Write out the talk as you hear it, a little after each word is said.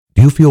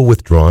Do you feel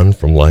withdrawn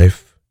from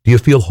life? Do you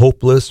feel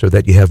hopeless or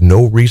that you have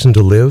no reason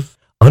to live?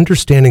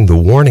 Understanding the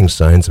warning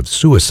signs of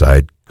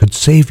suicide could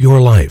save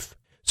your life.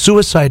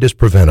 Suicide is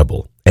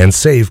preventable, and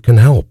SAVE can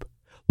help.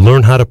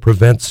 Learn how to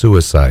prevent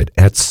suicide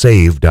at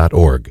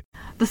save.org.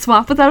 The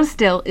Swamp Without a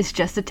Still is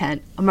just a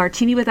 10. A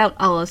martini without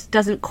olives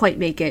doesn't quite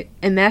make it,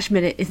 and MASH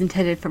Minute is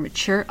intended for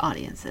mature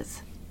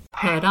audiences.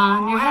 Put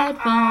on your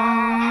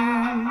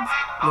headphones,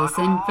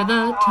 listen for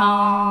the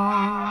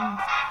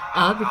tones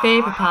of your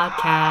favorite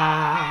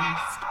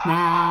podcast,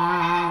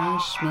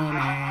 MASH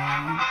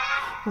Minute.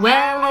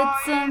 Well,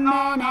 it's a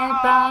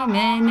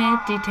minute-by-minute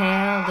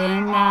detailed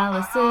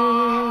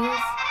analysis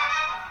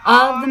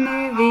of the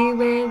movie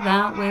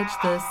without which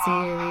the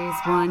series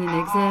wouldn't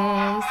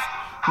exist.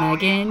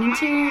 Megan and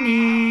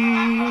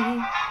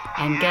Tierney,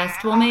 and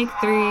guest will make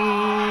 3.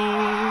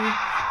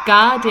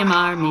 Goddamn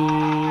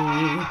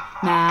army,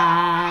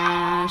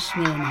 MASH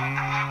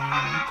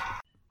Minute.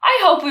 I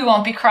hope we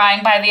won't be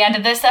crying by the end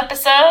of this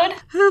episode.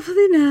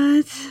 Hopefully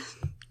not.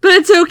 But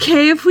it's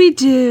okay if we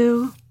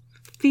do.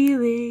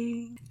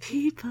 Feeling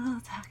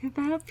people talk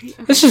about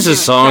people. This is a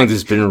song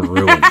that's been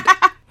ruined.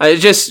 I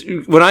just,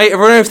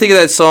 whenever I think of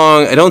that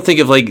song, I don't think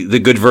of like the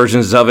good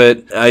versions of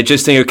it. I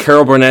just think of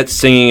Carol Burnett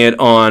singing it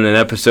on an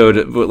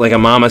episode, like a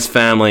Mama's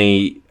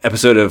Family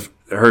episode of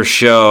her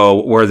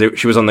show where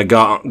she was on the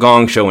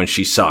Gong Show and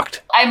she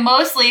sucked. I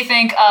mostly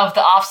think of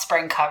the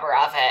Offspring cover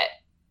of it,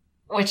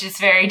 which is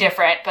very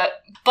different,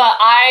 but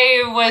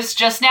I was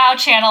just now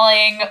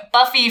channeling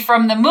Buffy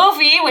from the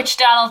movie, which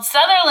Donald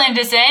Sutherland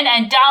is in,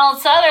 and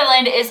Donald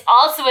Sutherland is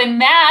also in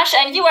MASH,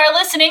 and you are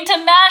listening to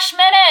MASH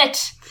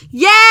Minute!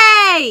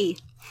 Yay!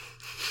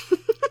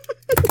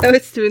 That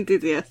was too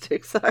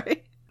enthusiastic,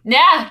 sorry.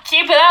 Yeah,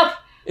 keep it up.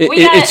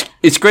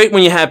 It's great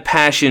when you have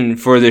passion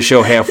for the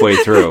show halfway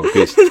through.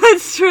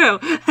 That's true.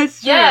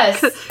 That's true.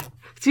 Yes.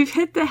 We've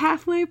hit the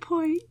halfway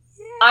point.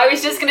 I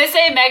was just going to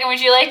say, Megan, would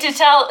you like to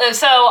tell...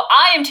 So,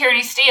 I am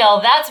Tierney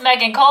Steele. That's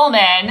Megan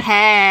Coleman.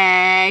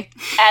 Hey.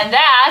 And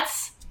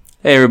that's...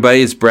 Hey,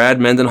 everybody. It's Brad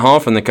Mendenhall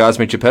from the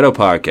Cosmic Geppetto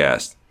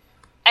Podcast.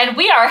 And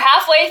we are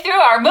halfway through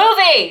our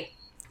movie.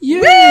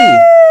 Yay!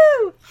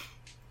 Woo!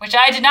 Which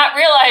I did not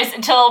realize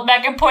until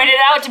Megan pointed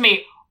it out to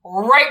me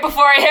right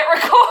before I hit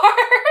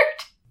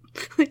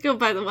record. Oh,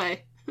 by the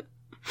way.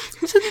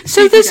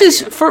 So this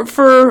is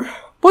for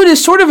what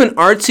is sort of an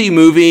artsy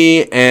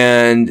movie,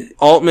 and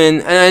Altman,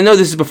 and I know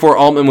this is before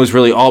Altman was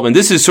really Altman.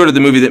 This is sort of the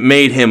movie that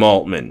made him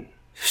Altman.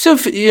 So,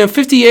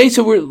 58,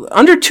 so we're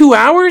under 2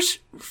 hours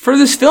for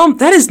this film.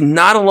 That is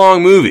not a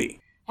long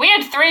movie. We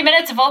had 3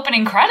 minutes of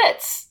opening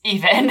credits,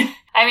 even.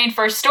 I mean,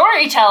 for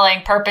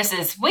storytelling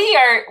purposes, we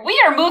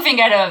are moving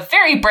at a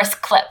very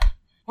brisk clip.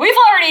 We've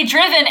already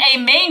driven a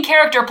main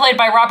character played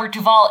by Robert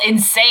Duvall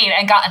insane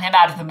and gotten him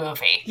out of the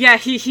movie. Yeah,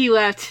 he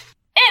left.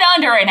 In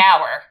under an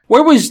hour.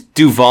 Where was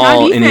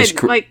Duvall in his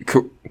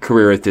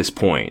career at this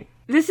point?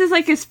 This is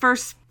like his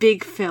first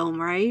big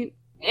film, right?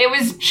 It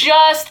was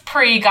just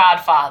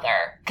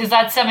pre-Godfather, because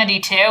that's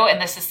 72 and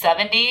this is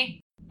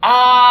 70.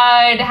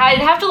 I'd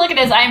have to look at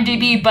his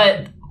IMDb,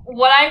 but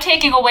what I'm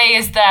taking away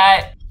is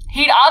that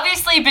he'd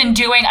obviously been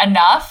doing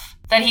enough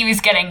that he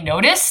was getting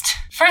noticed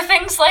for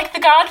things like The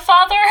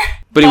Godfather.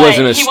 But he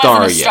wasn't a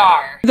star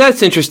yet.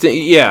 That's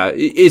interesting. Yeah,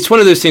 it's one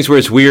of those things where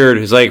it's weird.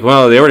 It's like,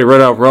 well, they already wrote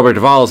out Robert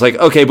Duvall. It's like,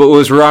 okay, but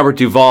was Robert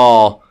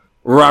Duvall?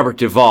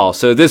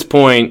 So at this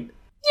point...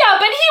 Yeah,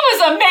 but he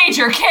was a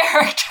major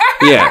character.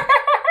 Yeah.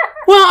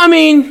 Well, I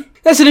mean,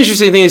 that's an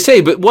interesting thing to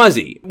say, but was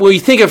he? Well, you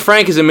think of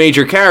Frank as a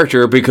major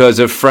character because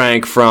of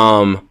Frank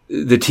from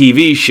the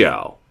TV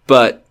show,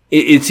 but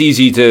it's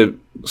easy to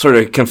sort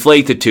of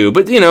conflate the two.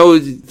 But,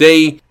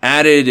 they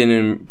added and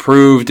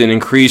improved and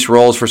increased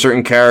roles for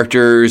certain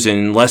characters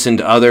and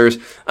lessened others.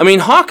 I mean,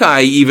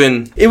 Hawkeye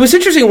even... It was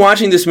interesting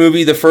watching this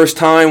movie the first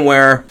time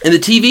where in the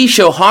TV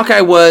show,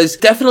 Hawkeye was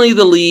definitely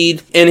the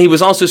lead, and he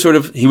was also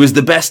he was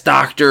the best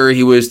doctor,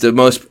 he was the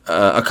most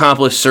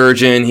accomplished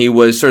surgeon, he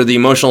was sort of the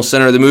emotional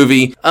center of the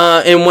movie,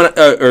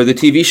 or the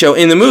TV show.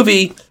 In the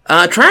movie,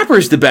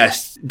 Trapper's the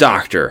best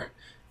doctor.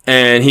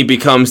 And he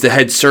becomes the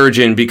head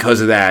surgeon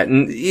because of that.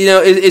 And,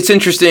 it's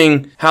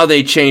interesting how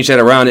they changed that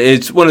around.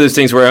 It's one of those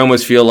things where I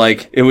almost feel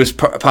like it was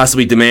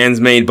possibly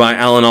demands made by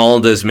Alan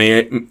Alda's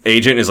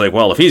agent. Is like,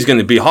 well, if he's going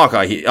to be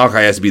Hawkeye,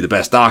 Hawkeye has to be the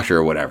best doctor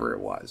or whatever it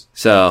was.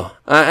 So,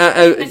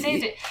 yeah, I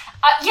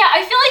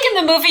feel like in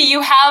the movie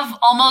you have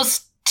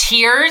almost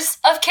tiers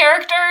of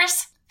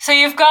characters. So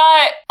you've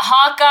got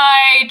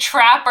Hawkeye,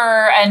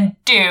 Trapper, and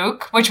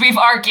Duke, which we've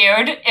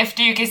argued if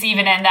Duke is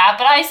even in that,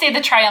 but I say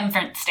the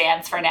triumphant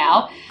stance for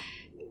now.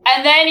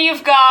 And then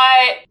you've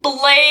got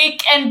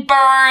Blake and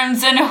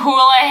Burns and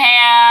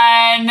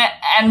Houlihan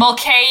and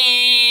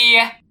Mulcahy,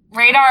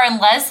 Radar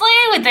and Leslie,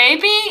 would they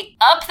be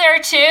up there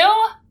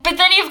too? But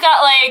then you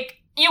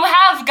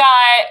have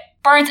got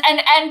Burns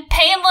and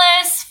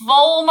Painless,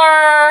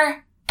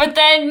 Volmer, but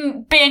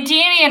then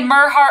Bandini and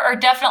Merhart are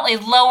definitely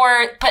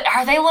lower, but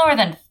are they lower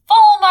than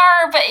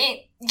Volmer? But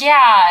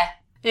yeah.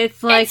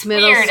 It's like it's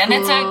middle weird,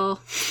 school.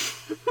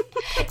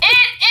 And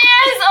it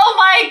is! Oh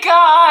my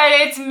god,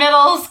 it's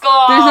middle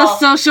school! There's a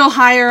social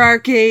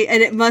hierarchy,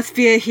 and it must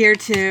be here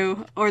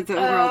too, or the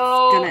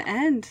world's gonna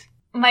end.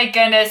 My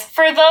goodness.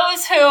 For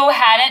those who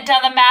hadn't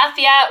done the math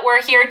yet,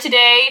 we're here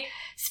today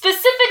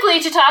specifically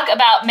to talk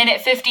about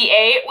minute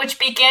 58, which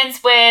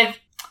begins with,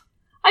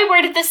 I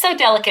worded this so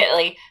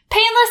delicately,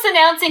 Painless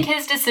announcing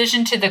his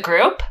decision to the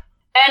group.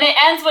 And it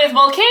ends with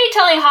Mulcahy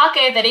telling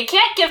Hawkeye that he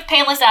can't give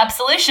Painless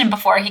absolution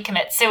before he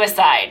commits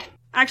suicide.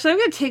 Actually, I'm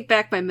going to take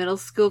back my middle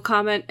school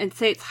comment and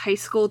say it's high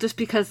school just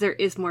because there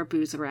is more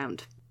booze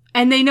around.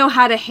 And they know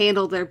how to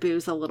handle their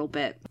booze a little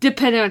bit,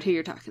 depending on who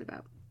you're talking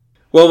about.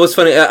 Well, what's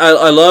funny,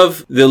 I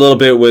love the little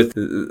bit with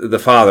the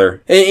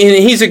father. And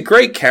he's a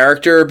great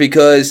character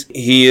because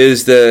he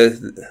is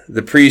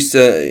the priest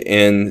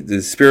and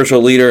the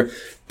spiritual leader.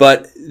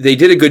 But they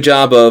did a good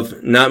job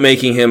of not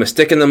making him a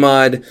stick in the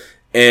mud.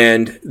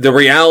 And the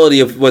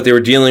reality of what they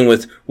were dealing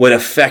with would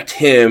affect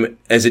him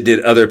as it did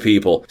other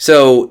people.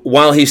 So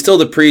while he's still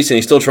the priest and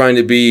he's still trying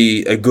to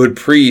be a good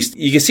priest,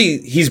 you can see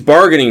he's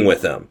bargaining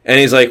with them. And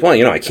he's like, well,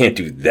 I can't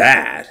do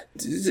that.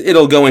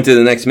 It'll go into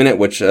the next minute,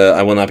 which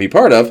I will not be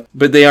part of.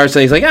 But they are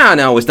saying, he's like,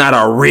 no, it's not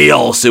a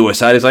real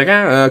suicide. It's like,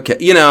 okay,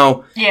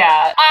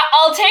 Yeah,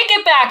 I'll take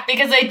it back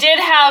because I did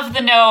have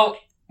the note,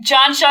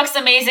 John Schuck's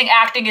amazing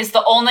acting is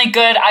the only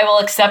good I will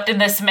accept in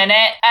this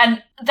minute.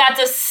 And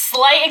that's a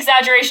slight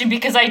exaggeration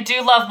because I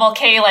do love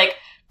Mulcahy,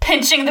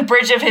 pinching the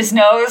bridge of his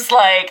nose,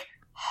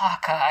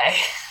 Hawkeye,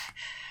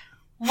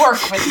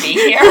 work with me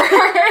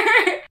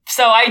here.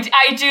 So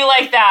I do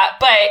like that,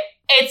 but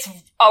it's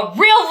a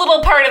real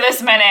little part of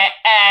this minute,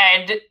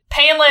 and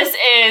Painless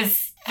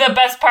is the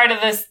best part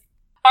of this.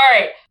 All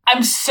right,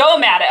 I'm so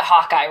mad at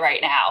Hawkeye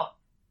right now.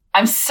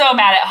 I'm so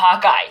mad at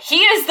Hawkeye. He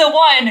is the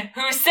one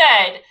who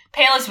said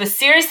Painless was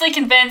seriously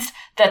convinced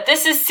that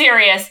this is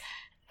serious,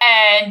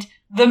 and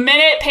the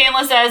minute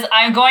Painless says,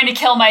 I'm going to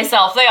kill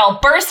myself, they all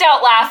burst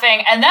out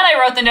laughing, and then I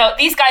wrote the note,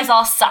 these guys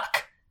all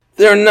suck.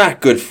 They're not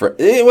good friends.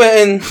 I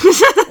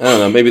don't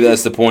know, maybe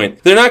that's the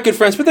point. They're not good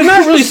friends, but they're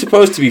not really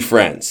supposed to be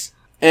friends.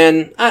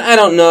 And I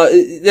don't know,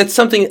 that's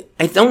something,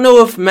 I don't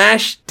know if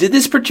MASH did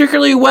this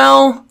particularly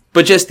well,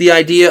 but just the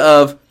idea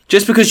of,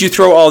 just because you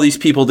throw all these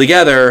people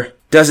together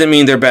doesn't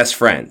mean they're best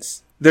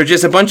friends. They're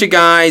just a bunch of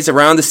guys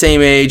around the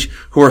same age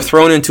who are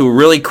thrown into a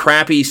really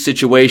crappy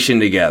situation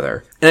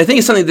together. And I think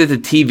it's something that the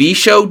TV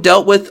show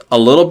dealt with a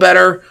little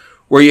better,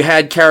 where you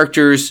had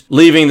characters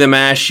leaving the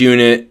MASH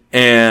unit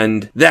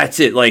and that's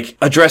it.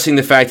 Addressing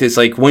the fact that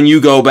it's when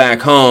you go back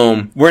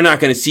home, we're not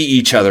going to see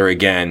each other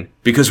again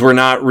because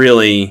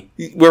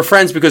we're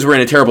friends because we're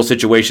in a terrible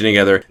situation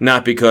together,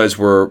 not because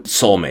we're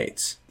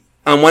soulmates.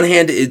 On one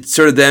hand, it's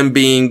sort of them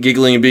being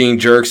giggling and being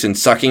jerks and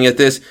sucking at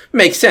this.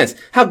 Makes sense.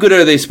 How good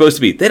are they supposed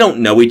to be? They don't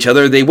know each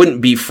other. They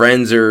wouldn't be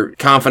friends or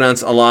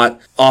confidants a lot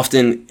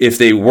often if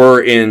they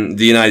were in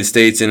the United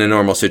States in a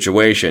normal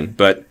situation.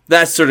 But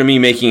that's sort of me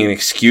making an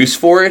excuse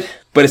for it.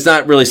 But it's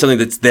not really something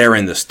that's there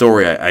in the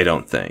story, I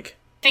don't think.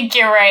 I think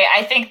you're right.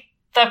 I think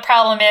the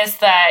problem is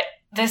that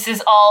this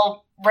is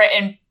all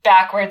written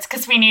backwards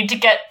because we need to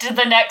get to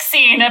the next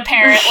scene,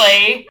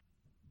 apparently.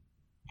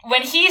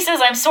 When he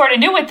says, I'm sort of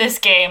new at this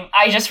game,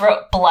 I just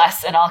wrote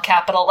bless in all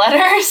capital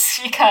letters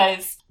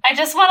because I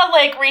just want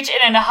to reach in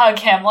and hug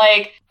him.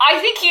 I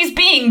think he's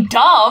being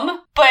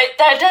dumb, but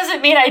that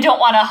doesn't mean I don't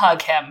want to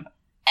hug him.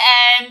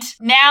 And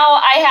now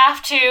I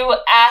have to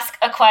ask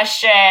a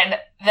question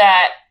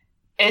that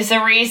is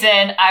the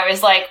reason I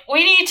was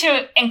we need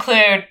to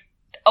include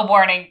a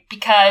warning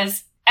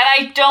because, and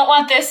I don't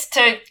want this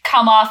to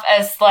come off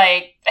as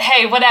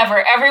hey,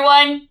 whatever,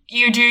 everyone,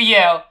 you do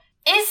you.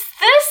 Is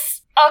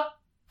this a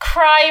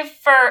cry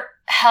for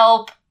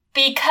help?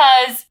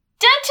 Because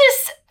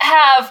dentists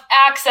have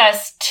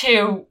access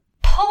to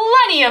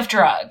plenty of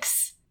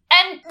drugs.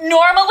 And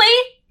normally,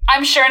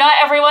 I'm sure not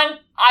everyone,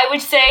 I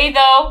would say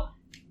though,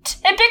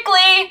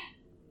 typically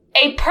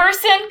a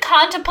person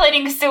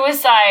contemplating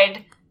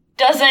suicide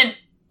doesn't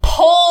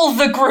pull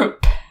the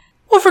group.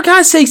 Well, for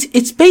God's sakes,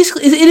 it's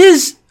basically, it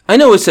is, I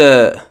know it's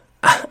a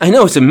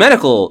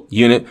medical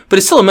unit, but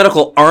it's still a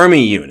medical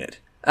army unit.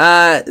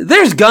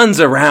 There's guns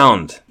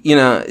around,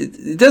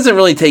 it doesn't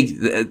really take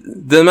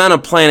the amount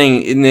of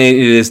planning. It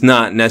is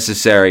not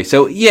necessary.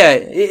 So yeah,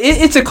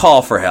 it's a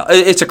call for help.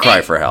 It's a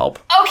cry for help.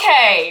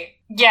 Okay.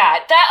 Yeah.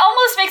 That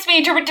almost makes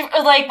me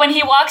when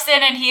he walks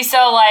in and he's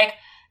so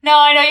no,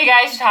 I know you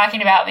guys are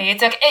talking about me.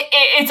 It's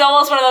it's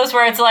almost one of those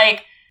where it's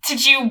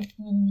did you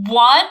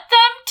want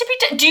them to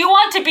be, do you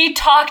want to be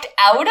talked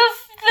out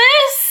of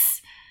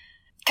this?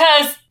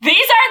 'Cause these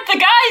aren't the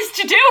guys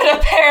to do it,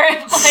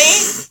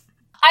 apparently.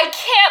 I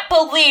can't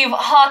believe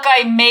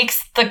Hawkeye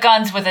makes the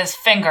guns with his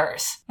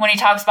fingers when he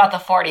talks about the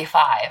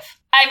 45.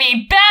 I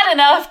mean, bad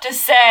enough to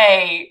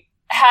say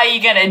how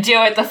you gonna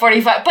do it, the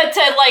 45, but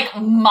to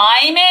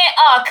mime it?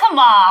 Oh, come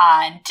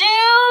on,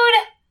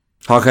 dude.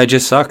 Hawkeye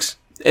just sucks.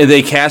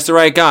 They cast the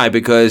right guy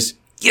because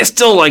you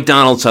still like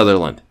Donald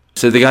Sutherland.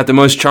 So they got the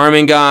most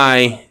charming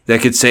guy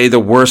that could say the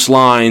worst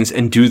lines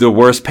and do the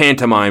worst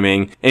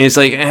pantomiming. And it's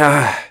like,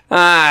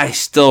 I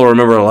still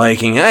remember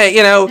liking,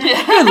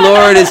 good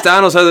Lord, it's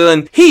Donald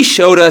Sutherland. He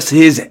showed us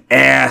his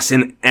ass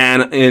in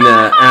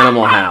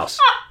Animal House.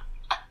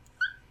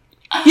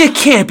 You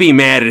can't be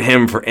mad at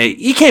him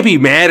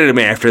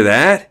after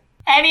that.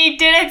 And he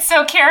did it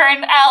so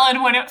Karen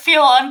Allen wouldn't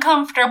feel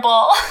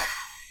uncomfortable.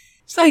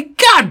 It's like,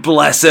 God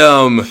bless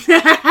him.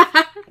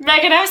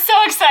 Megan, I'm so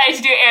excited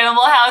to do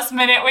Animal House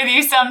Minute with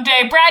you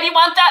someday. Brad, you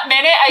want that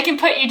minute? I can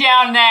put you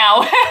down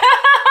now.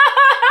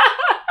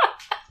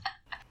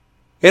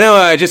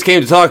 I just came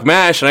to talk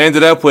MASH, and I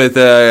ended up with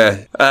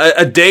a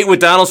date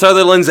with Donald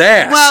Sutherland's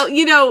ass.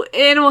 Well,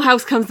 Animal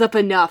House comes up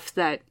enough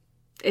that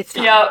it's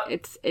fine.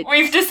 Yep.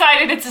 We've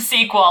decided it's a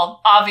sequel,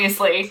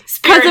 obviously.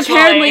 Because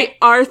apparently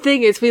our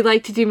thing is we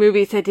like to do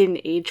movies that didn't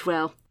age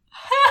well.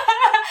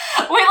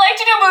 We like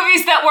to do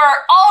movies that were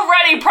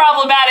already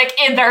problematic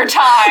in their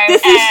time.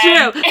 This is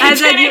true. It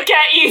didn't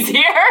get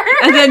easier.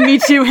 And then Me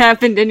Too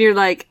happened, and you're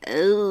like,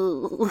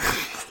 oh.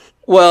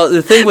 Well,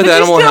 the thing with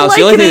Animal House,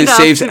 the only thing that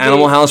saves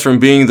Animal House from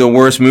being the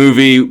worst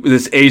movie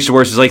that's aged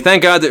worse is like,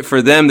 thank God that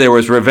for them there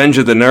was Revenge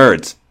of the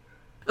Nerds.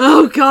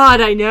 Oh,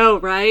 God, I know,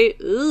 right?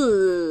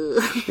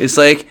 Ugh. It's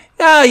like,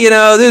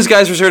 those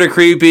guys were sort of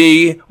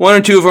creepy. One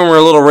or two of them were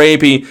a little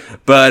rapey,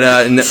 but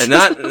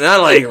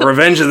not like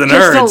Revenge of the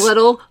Nerds. Just a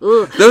little.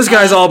 Ugh. Those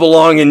guys all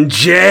belong in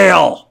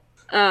jail.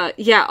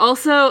 Yeah,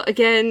 also,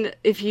 again,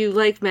 if you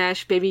like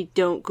MASH, maybe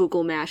don't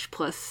Google MASH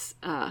plus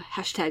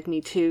hashtag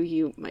Me Too.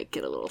 You might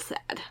get a little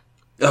sad.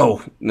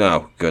 Oh,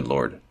 no. Good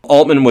Lord.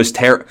 Altman was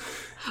terrible.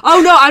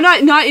 Oh, no,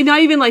 I'm not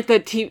even like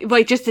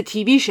just the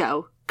TV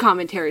show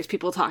commentaries.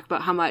 People talk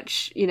about how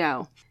much,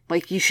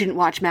 you shouldn't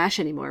watch MASH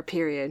anymore,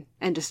 period.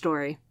 End of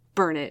story.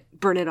 Burn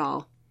it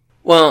all.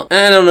 Well,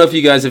 I don't know if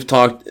you guys have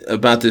talked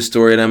about this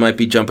story, and I might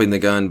be jumping the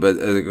gun, but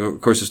of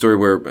course the story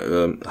where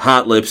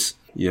Hot Lips,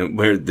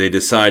 where they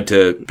decide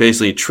to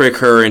basically trick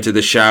her into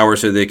the shower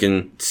so they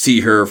can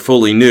see her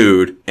fully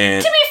nude.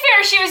 And to be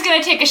fair, she was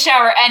going to take a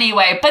shower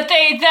anyway, but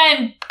they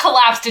then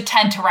collapsed a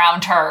tent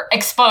around her,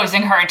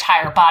 exposing her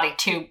entire body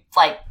to,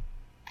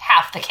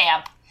 half the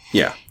camp.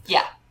 Yeah.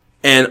 Yeah.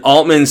 And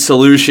Altman's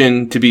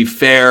solution, to be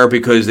fair,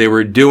 because they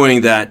were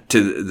doing that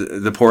to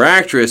the poor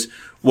actress,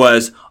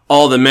 was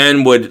all the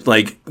men would,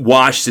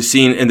 watch the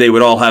scene and they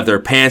would all have their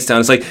pants down.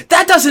 It's like,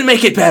 that doesn't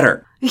make it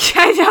better. Yeah,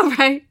 I know,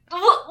 right?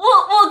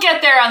 We'll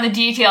get there on the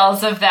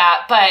details of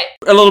that, but...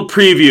 A little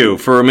preview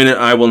for a minute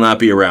I will not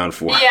be around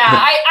for. Yeah,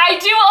 I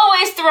do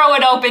always throw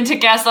it open to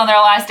guests on their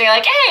last day,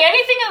 like, hey,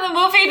 anything in the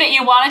movie that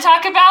you want to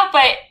talk about?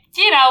 But,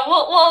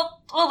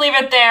 we'll leave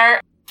it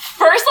there.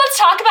 First, let's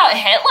talk about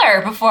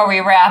Hitler before we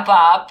wrap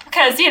up,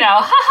 because,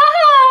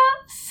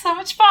 so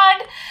much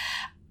fun.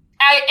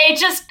 It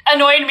just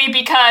annoyed me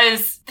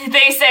because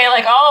they say,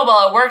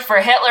 it worked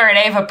for Hitler and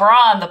Eva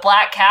Braun, the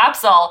black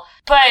capsule,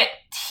 but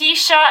he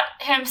shot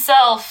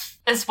himself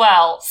as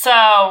well.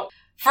 So,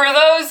 for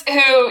those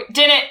who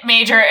didn't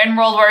major in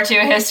World War II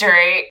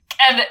history,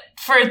 and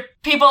for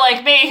people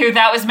like me who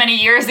that was many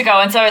years ago,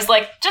 and so I was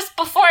like, just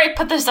before I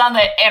put this on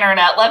the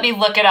internet, let me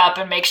look it up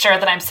and make sure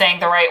that I'm saying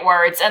the right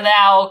words. And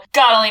now,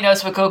 God only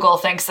knows what Google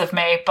thinks of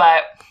me,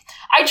 but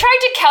I tried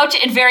to couch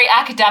it in very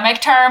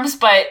academic terms,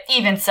 but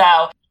even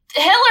so.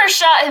 Hitler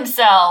shot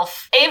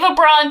himself. Eva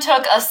Braun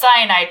took a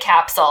cyanide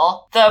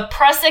capsule. The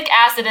prussic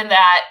acid in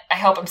that, I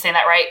hope I'm saying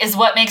that right, is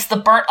what makes the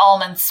burnt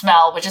almond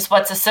smell, which is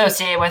what's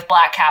associated with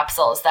black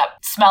capsules,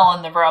 that smell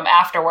in the room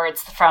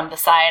afterwards from the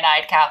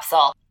cyanide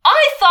capsule.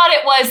 I thought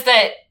it was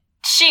that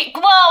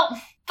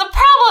the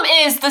problem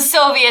is the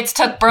Soviets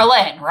took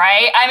Berlin,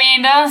 right? I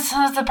mean, that's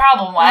the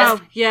problem was.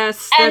 Oh,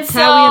 yes, that's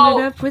how we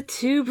ended up with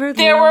 2 Berlins.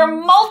 There were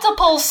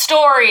multiple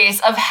stories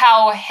of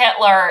how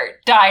Hitler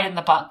died in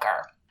the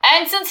bunker.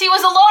 And since he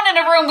was alone in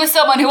a room with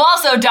someone who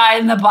also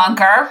died in the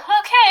bunker,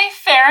 okay,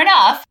 fair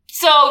enough.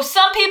 So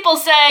some people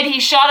said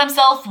he shot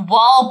himself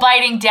while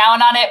biting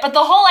down on it, but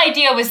the whole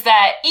idea was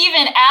that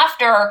even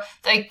after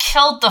they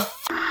killed the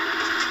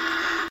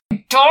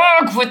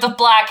dog with the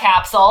black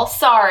capsule,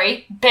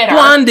 sorry, bitter.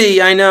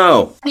 Blondie, I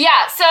know.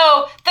 Yeah,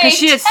 so because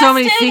she had so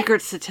many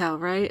secrets to tell,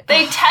 right?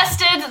 They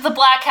tested the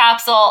black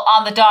capsule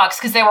on the dogs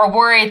because they were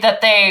worried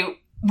that they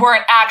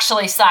weren't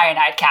actually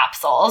cyanide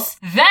capsules.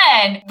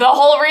 Then, the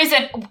whole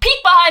reason,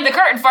 peek behind the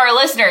curtain for our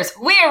listeners,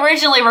 we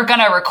originally were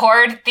gonna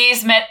record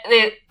this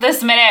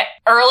minute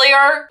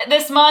earlier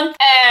this month,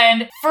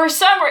 and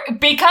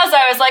because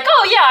I was like,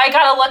 oh yeah, I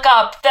gotta look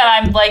up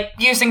that I'm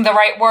using the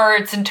right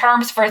words and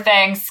terms for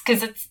things,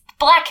 because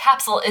black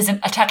capsule isn't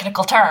a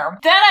technical term.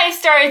 Then I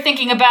started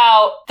thinking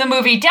about the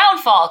movie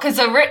Downfall, because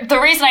the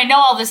reason I know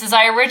all this is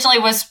I originally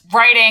was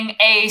writing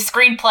a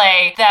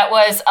screenplay that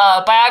was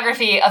a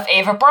biography of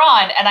Eva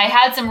Braun, and I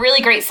had some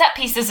really great set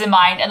pieces in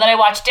mind, and then I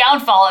watched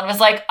Downfall and was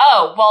like,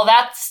 oh, well,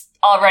 that's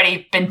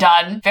already been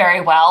done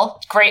very well.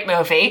 Great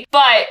movie.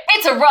 But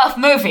it's a rough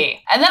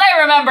movie. And then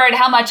I remembered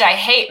how much I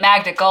hate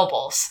Magda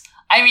Goebbels.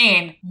 I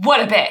mean, what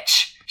a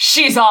bitch.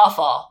 She's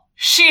awful.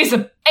 She's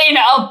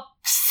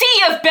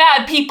sea of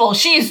bad people.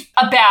 She's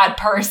a bad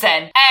person.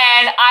 And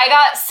I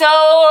got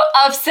so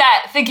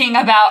upset thinking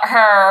about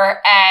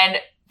her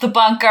and the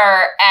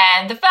bunker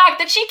and the fact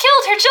that she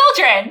killed her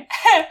children.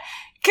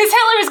 Because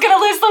Hitler was going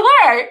to lose the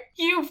war.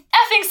 You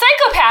effing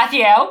psychopath,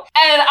 you.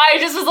 And I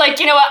just was like,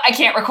 you know what? I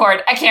can't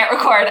record. I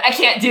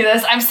can't do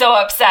this. I'm so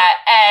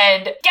upset.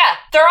 And yeah,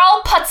 they're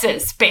all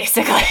putzes,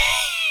 basically.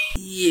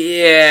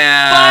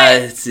 Yeah,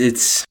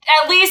 it's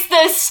at least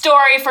this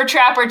story for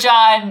Trapper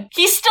John,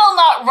 he's still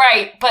not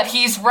right, but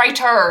he's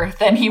righter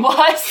than he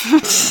was.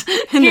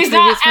 He's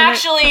not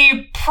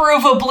actually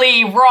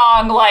provably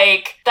wrong,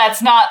 like,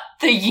 that's not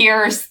the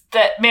years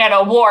that Man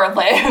o' War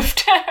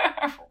lived.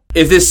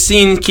 If this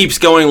scene keeps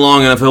going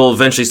long enough, he'll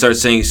eventually start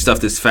saying stuff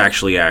that's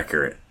factually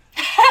accurate.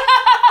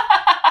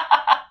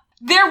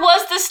 There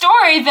was the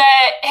story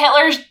that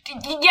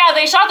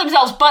they shot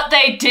themselves, but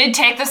they did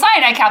take the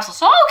cyanide capsule.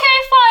 So, okay,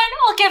 fine,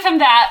 I'll give him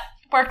that.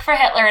 Worked for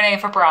Hitler and A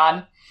for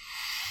Braun.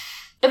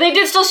 But they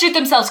did still shoot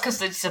themselves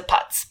because it's a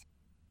putz.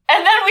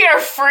 And then we are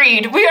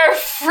freed. We are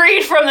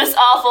freed from this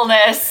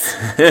awfulness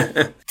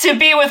to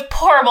be with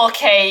poor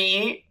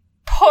Mulcahy.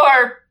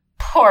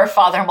 Poor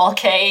Father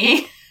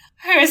Mulcahy,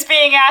 who's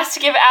being asked to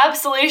give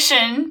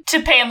absolution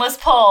to Painless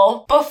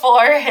Pull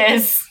before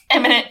his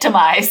imminent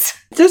demise.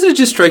 Does it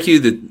just strike you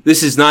that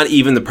this is not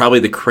even probably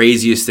the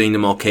craziest thing that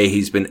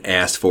Mulcahy's been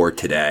asked for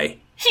today?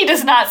 He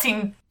does not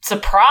seem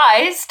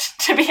surprised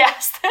to be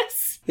asked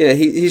this. Yeah,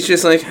 he's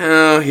just like,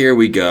 oh, here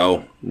we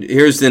go.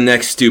 Here's the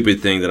next stupid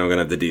thing that I'm going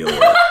to have to deal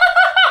with.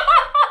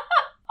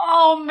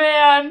 Oh,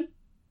 man.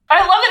 I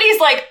love that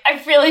he's like,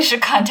 I really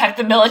should contact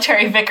the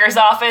military vicar's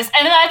office.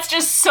 And that's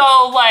just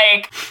so,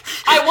 like,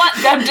 I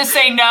want them to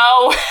say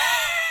no.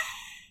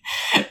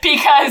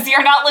 Because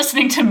you're not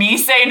listening to me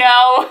say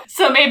no.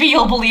 So maybe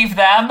you'll believe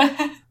them.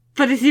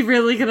 But is he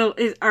really gonna,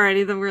 are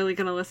any of them really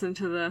gonna listen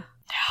to the...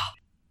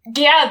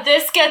 Yeah,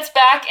 this gets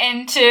back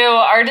into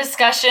our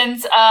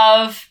discussions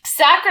of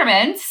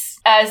sacraments.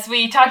 As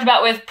we talked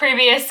about with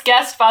previous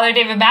guest, Father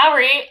David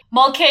Mowry,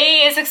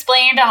 Mulcahy is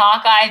explaining to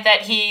Hawkeye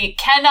that he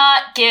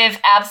cannot give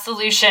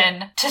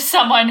absolution to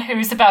someone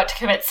who's about to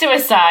commit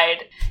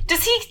suicide.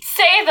 Does he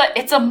say that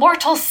it's a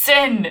mortal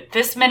sin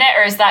this minute,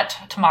 or is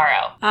that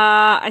tomorrow?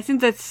 I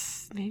think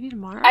that's maybe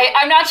tomorrow.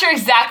 I'm not sure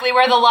exactly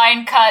where the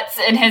line cuts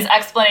in his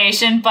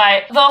explanation,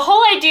 but the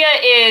whole idea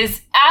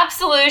is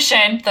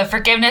absolution, the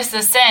forgiveness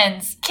of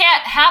sins,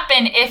 can't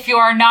happen if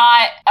you're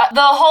not...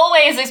 the whole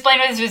way is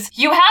explained is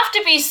you have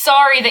to be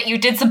sorry that you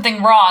did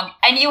something wrong,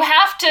 and you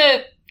have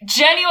to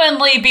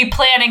genuinely be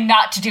planning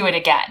not to do it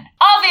again.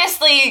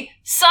 Obviously,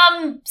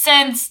 some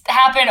sins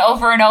happen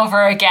over and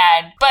over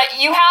again, but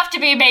you have to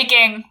be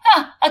making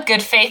a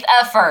good faith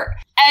effort.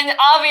 And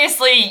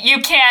obviously, you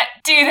can't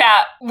do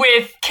that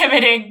with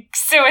committing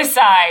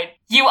suicide.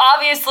 You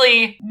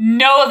obviously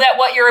know that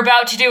what you're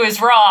about to do is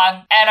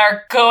wrong and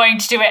are going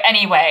to do it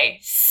anyway.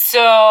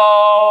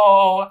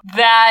 So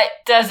that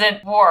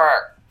doesn't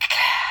work.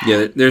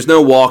 Yeah, there's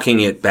no walking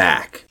it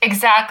back.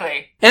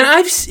 Exactly. And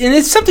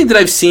it's something that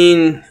I've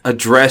seen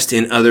addressed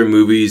in other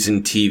movies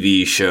and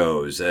TV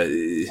shows.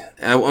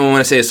 I want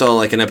to say I saw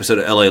like an episode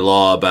of LA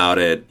Law about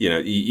it,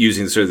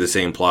 using sort of the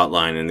same plot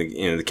line and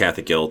the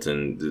Catholic guilt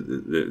and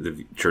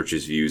the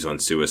church's views on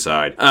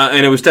suicide.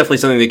 And it was definitely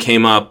something that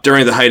came up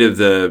during the height of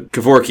the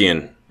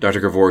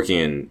Dr.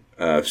 Kevorkian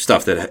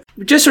stuff, that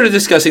just sort of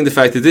discussing the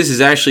fact that this is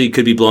actually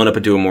could be blown up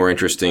into a more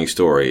interesting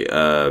story.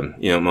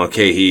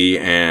 Mulcahy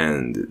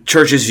and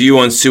church's view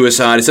on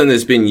suicide is something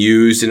that's been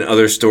used in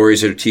other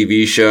stories or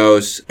TV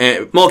shows.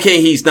 And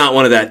Mulcahy's not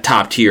one of that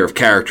top tier of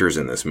characters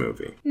in this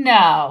movie.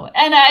 No.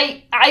 And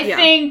I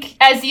think,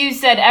 as you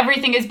said,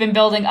 everything has been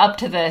building up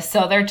to this,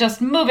 so they're just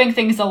moving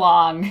things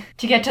along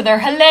to get to their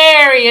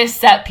hilarious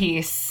set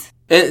piece.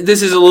 And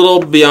this is a little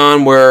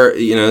beyond where,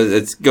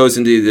 it goes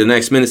into the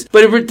next minutes.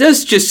 But it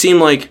does just seem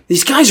like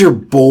these guys are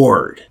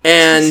bored.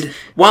 And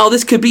while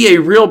this could be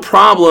a real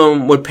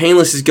problem, what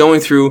Painless is going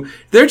through,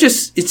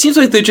 it seems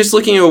like they're just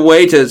looking at a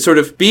way to sort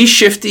of be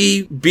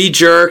shifty, be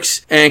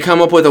jerks, and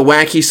come up with a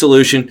wacky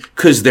solution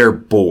because they're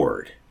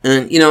bored.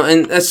 And,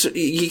 and that's,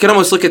 you can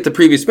almost look at the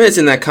previous minutes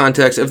in that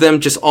context of them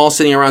just all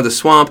sitting around the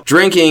swamp,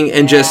 drinking,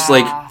 and just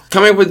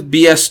coming up with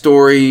BS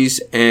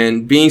stories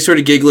and being sort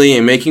of giggly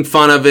and making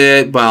fun of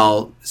it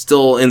while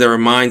still in their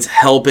minds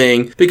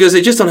helping, because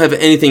they just don't have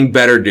anything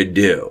better to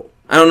do.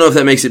 I don't know if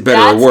that makes it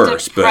better or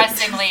worse, but... That's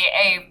depressingly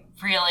a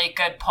really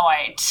good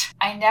point.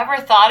 I never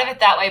thought of it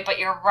that way, but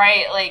you're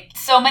right. Like,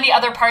 so many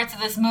other parts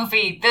of this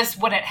movie, this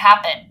wouldn't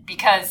happen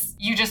because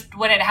you just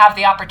wouldn't have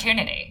the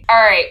opportunity.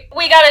 All right,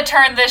 we gotta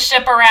turn this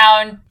ship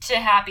around to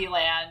Happy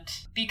Land,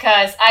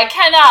 because I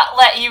cannot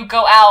let you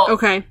go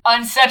out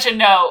on such a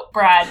note,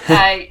 Brad.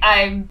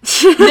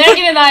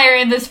 Megan and I are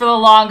in this for the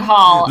long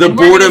haul. The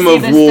boredom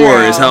of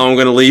war is how I'm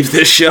going to leave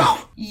this show.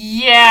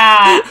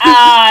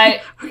 Yeah.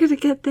 We're going to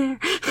get there.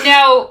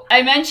 Now,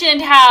 I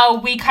mentioned how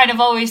we kind of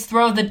always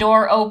throw the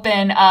door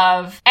open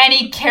of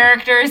any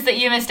characters that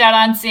you missed out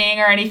on seeing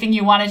or anything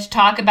you wanted to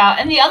talk about.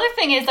 And the other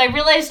thing is, I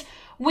realized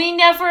we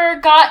never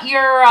got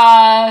your,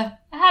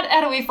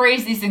 how do we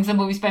phrase these things on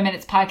Movies by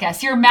Minutes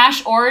podcast? Your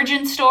MASH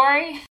origin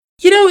story?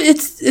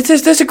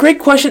 That's a great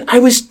question. I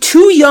was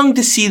too young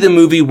to see the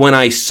movie when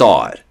I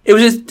saw it. There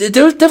was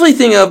definitely a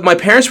thing of, my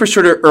parents were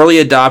sort of early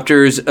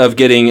adopters of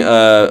getting,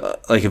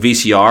 like a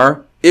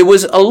VCR. It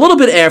was a little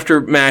bit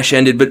after MASH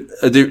ended, but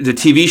the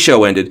TV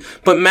show ended.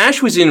 But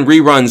MASH was in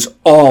reruns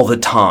all the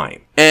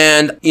time.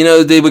 And,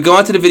 they would go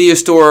out to the video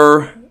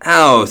store,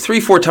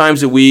 3-4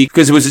 times a week,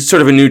 because it was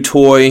sort of a new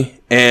toy,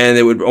 and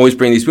they would always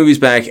bring these movies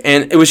back.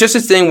 And it was just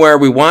this thing where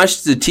we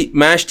watched the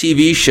MASH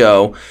TV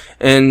show,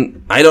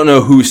 and I don't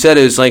know who said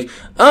it. It's like,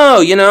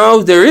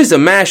 there is a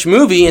MASH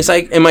movie. It's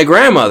like, and my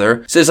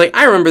grandmother says, like,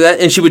 I remember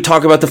that. And she would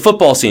talk about the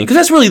football scene, because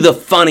that's really the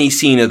funny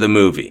scene of the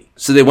movie.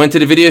 So they went to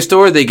the video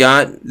store, they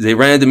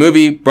rented the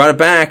movie, brought it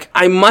back.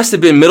 I must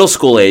have been middle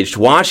school aged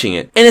watching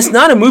it. And it's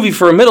not a movie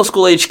for a middle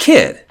school aged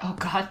kid. Oh,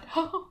 God.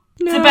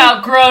 It's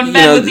about grown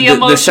men with the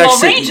emotional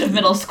range of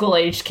middle school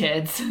age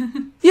kids.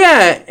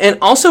 Yeah, and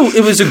also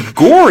it was a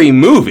gory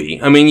movie.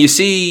 I mean, you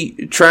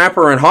see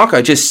Trapper and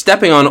Hawkeye just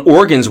stepping on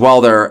organs while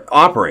they're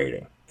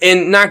operating.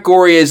 And not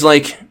gory as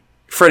like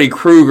Freddy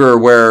Krueger,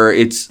 where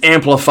it's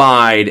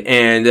amplified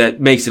and that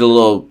makes it a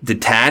little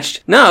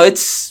detached. No,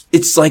 it's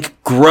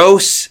like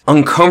gross,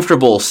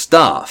 uncomfortable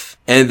stuff.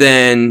 And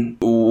then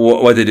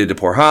what they did to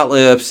poor Hot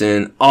Lips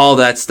and all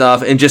that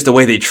stuff, and just the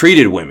way they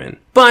treated women.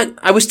 But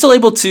I was still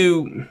able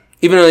to,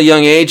 even at a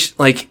young age,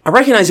 like, I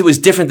recognized it was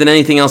different than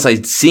anything else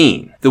I'd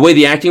seen. The way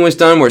the acting was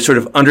done, where it's sort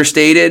of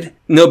understated,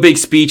 no big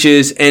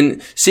speeches,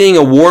 and seeing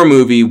a war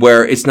movie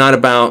where it's not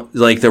about,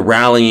 like, the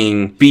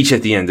rallying speech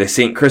at the end, the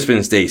St.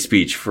 Crispin's Day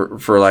speech,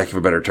 for lack of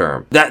a better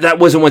term. That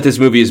wasn't what this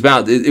movie is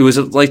about. It was,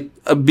 like,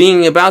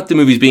 being about the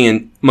movies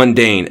being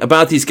mundane,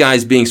 about these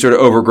guys being sort of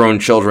overgrown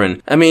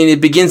children. I mean,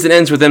 it begins and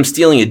ends with them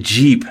stealing a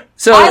Jeep.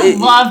 So I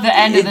love the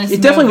end of this movie.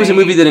 It definitely was a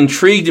movie that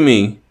intrigued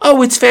me.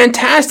 Oh, it's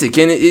fantastic.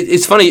 And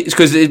it's funny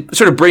because it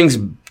sort of brings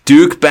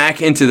Duke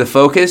back into the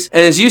focus.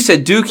 And as you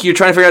said, Duke, you're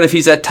trying to figure out if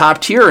he's at top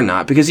tier or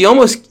not, because he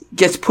almost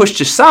gets pushed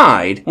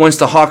aside once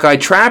the Hawkeye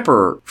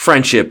Trapper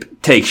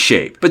friendship takes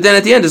shape. But then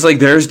at the end, it's like,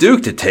 there's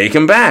Duke to take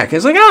him back.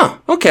 It's like, oh,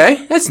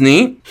 okay, that's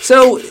neat.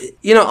 So,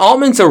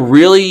 Altman's a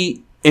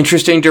really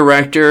interesting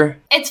director.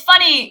 It's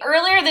funny,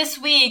 earlier this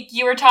week,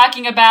 you were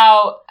talking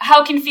about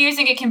how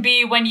confusing it can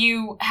be when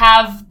you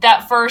have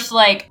that first,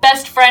 like,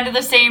 best friend of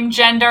the same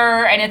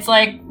gender, and it's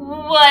like,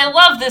 well, I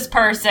love this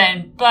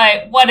person,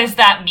 but what does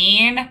that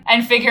mean?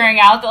 And figuring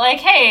out that, like,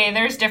 hey,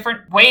 there's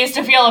different ways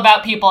to feel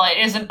about people. It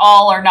isn't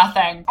all or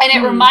nothing. And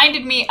it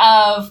reminded me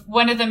of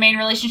one of the main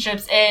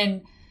relationships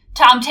in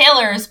Tom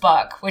Taylor's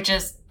book, which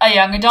is a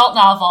young adult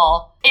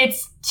novel.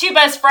 It's two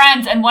best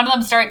friends, and one of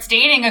them starts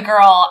dating a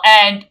girl,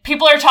 and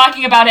people are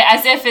talking about it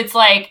as if it's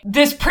like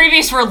this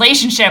previous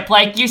relationship.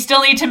 Like, you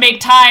still need to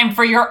make time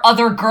for your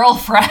other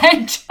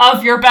girlfriend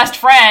of your best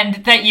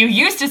friend that you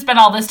used to spend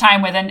all this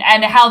time with, and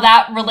how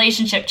that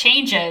relationship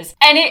changes.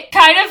 And it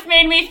kind of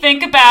made me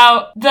think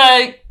about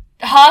the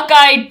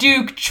Hawkeye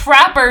Duke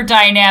Trapper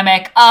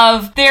dynamic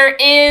of, there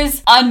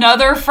is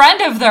another friend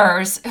of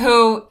theirs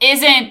who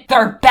isn't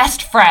their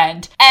best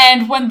friend,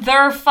 and when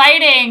they're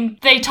fighting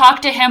they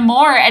talk to him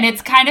more, and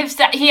it's kind of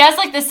sad. He has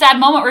like this sad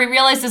moment where he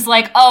realizes,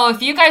 like, oh,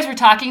 if you guys were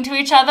talking to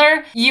each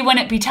other, you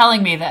wouldn't be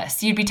telling me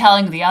this, you'd be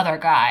telling the other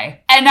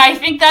guy. And I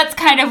think that's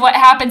kind of what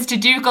happens to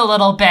Duke a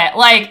little bit.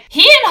 Like,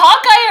 he and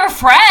Hawkeye are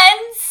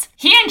friends.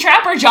 He and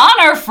Trapper John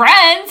are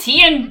friends.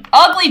 He and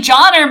Ugly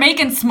John are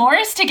making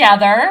s'mores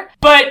together.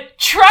 But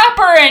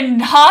Trapper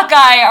and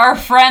Hawkeye are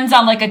friends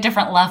on, like, a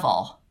different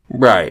level.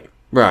 Right.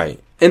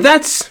 And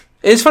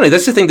it's funny.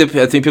 That's the thing that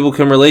I think people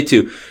can relate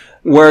to,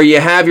 where you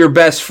have your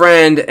best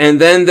friend,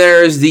 and then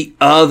there's the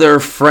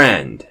other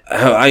friend.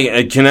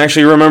 I can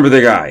actually remember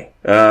the guy.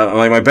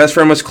 Like, my best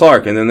friend was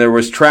Clark, and then there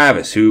was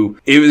Travis, who,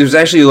 it was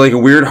actually like a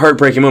weird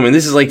heartbreaking moment.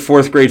 This is like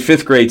 4th grade,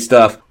 5th grade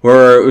stuff,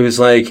 where it was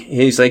like,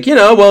 he's like,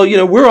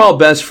 we're all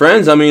best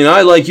friends. I mean,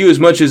 I like you as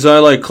much as I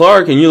like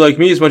Clark, and you like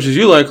me as much as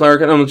you like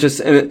Clark, and I'm just,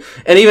 and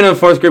even in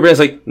 4th grade, it's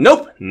like,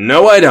 nope,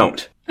 no, I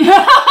don't.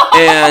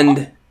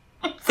 And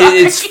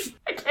it's,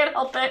 I can't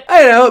help it.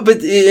 I know, but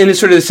it's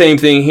sort of the same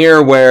thing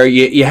here, where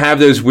you have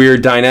those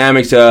weird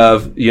dynamics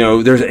of,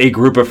 there's a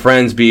group of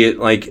friends, be it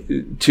like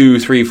 2,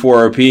 3,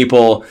 4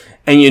 people,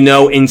 and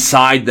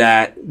inside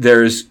that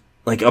there's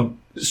like a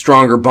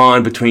stronger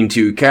bond between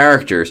two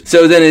characters.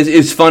 So then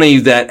it's funny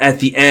that at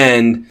the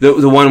end,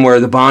 the one where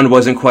the bond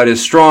wasn't quite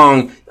as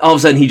strong, all of a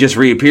sudden he just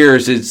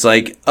reappears. It's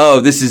like, oh,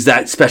 this is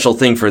that special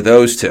thing for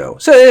those two.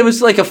 So it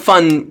was like a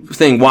fun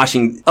thing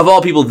watching, of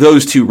all people,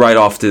 those two ride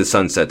off to the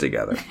sunset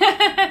together.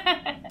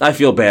 I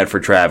feel bad for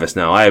Travis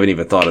now. I haven't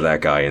even thought of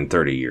that guy in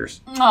 30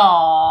 years.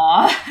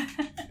 Aww.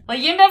 Well,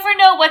 you never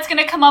know what's going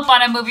to come up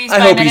on a Movies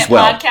by Minute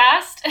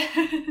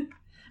podcast.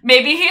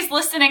 Maybe he's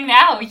listening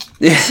now.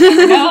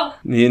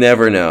 You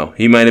never know.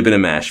 He might have been a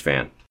MASH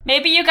fan.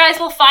 Maybe you guys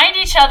will find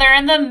each other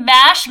in the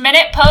MASH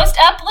Minute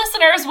Post-Up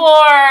Listeners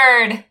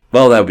Ward.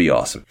 Well, that would be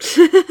awesome.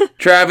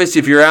 Travis,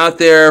 if you're out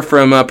there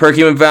from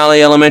Perkiomen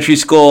Valley Elementary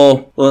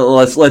School,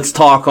 let's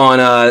talk on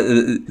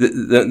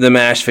the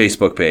MASH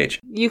Facebook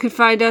page. You can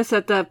find us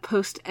at the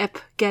Post-Ep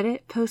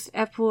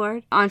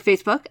Ward on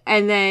Facebook.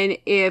 And then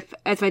if,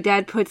 as my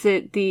dad puts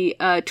it, the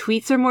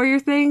tweets are more your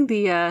thing,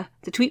 the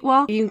tweet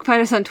wall, you can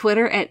find us on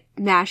Twitter at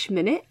MASH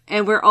Minute.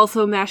 And we're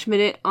also MASH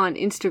Minute on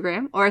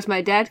Instagram, or as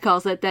my dad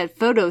calls it, that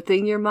photo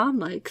thing your mom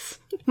likes.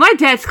 My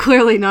dad's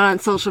clearly not on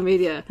social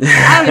media.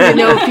 I don't even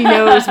know if he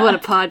knows what a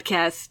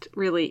podcast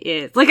really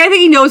is. Like, I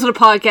think he knows what a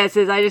podcast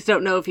is. I just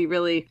don't know if he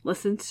really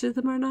listens to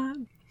them or not.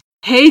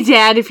 Hey,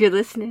 Dad, if you're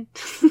listening.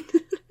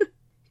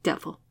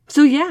 Doubtful.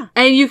 So, yeah.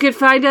 And you can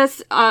find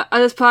us on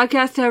this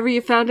podcast however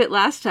you found it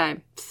last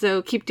time.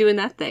 So keep doing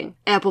that thing.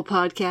 Apple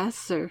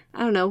Podcasts, or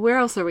I don't know, where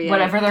else are we at?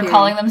 Whatever they're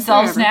calling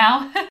themselves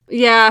now.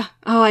 Yeah.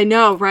 Oh, I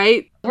know,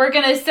 right? We're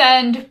going to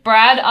send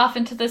Brad off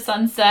into the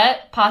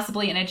sunset,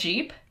 possibly in a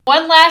Jeep.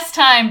 One last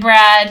time,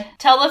 Brad,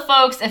 tell the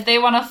folks if they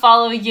want to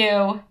follow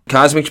you.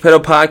 Cosmic Geppetto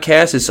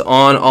Podcast is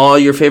on all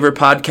your favorite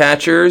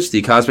podcatchers.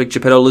 The Cosmic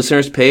Geppetto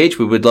listeners page.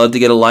 We would love to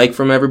get a like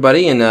from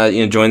everybody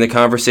and join the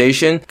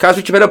conversation.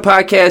 Cosmic Geppetto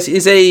Podcast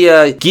is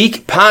a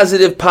geek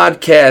positive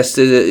podcast.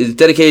 It's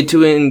dedicated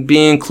to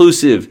being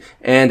inclusive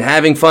and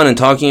having fun and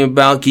talking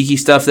about geeky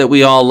stuff that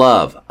we all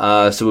love.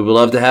 So we would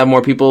love to have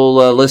more people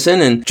listen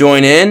and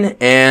join in.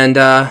 And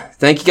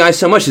thank you guys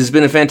so much. This has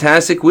been a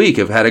fantastic week.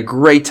 I've had a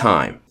great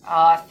time.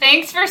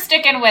 Thanks for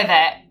sticking with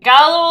it.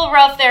 Got a little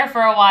rough there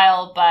for a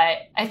while, but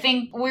I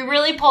think we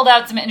really pulled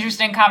out some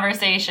interesting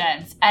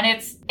conversations, and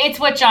it's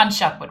what John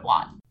Shuck would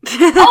want.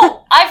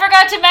 Oh, I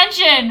forgot to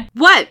mention.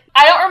 What?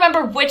 I don't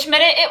remember which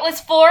minute it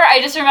was for. I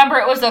just remember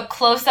it was a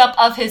close-up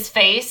of his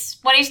face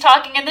when he's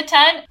talking in the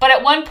tent. But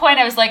at one point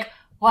I was like,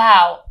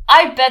 wow,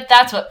 I bet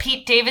that's what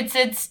Pete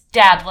Davidson's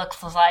dad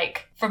looks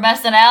like from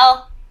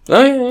SNL.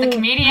 Oh, yeah. The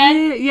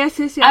comedian. Yes.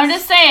 I'm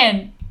just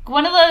saying,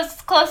 one of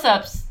those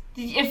close-ups.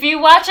 If you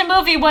watch a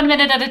movie 1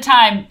 minute at a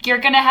time, you're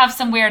going to have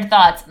some weird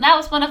thoughts. And that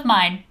was one of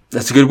mine.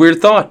 That's a good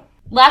weird thought.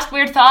 Last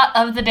weird thought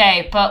of the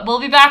day, but we'll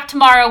be back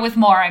tomorrow with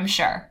more, I'm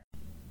sure.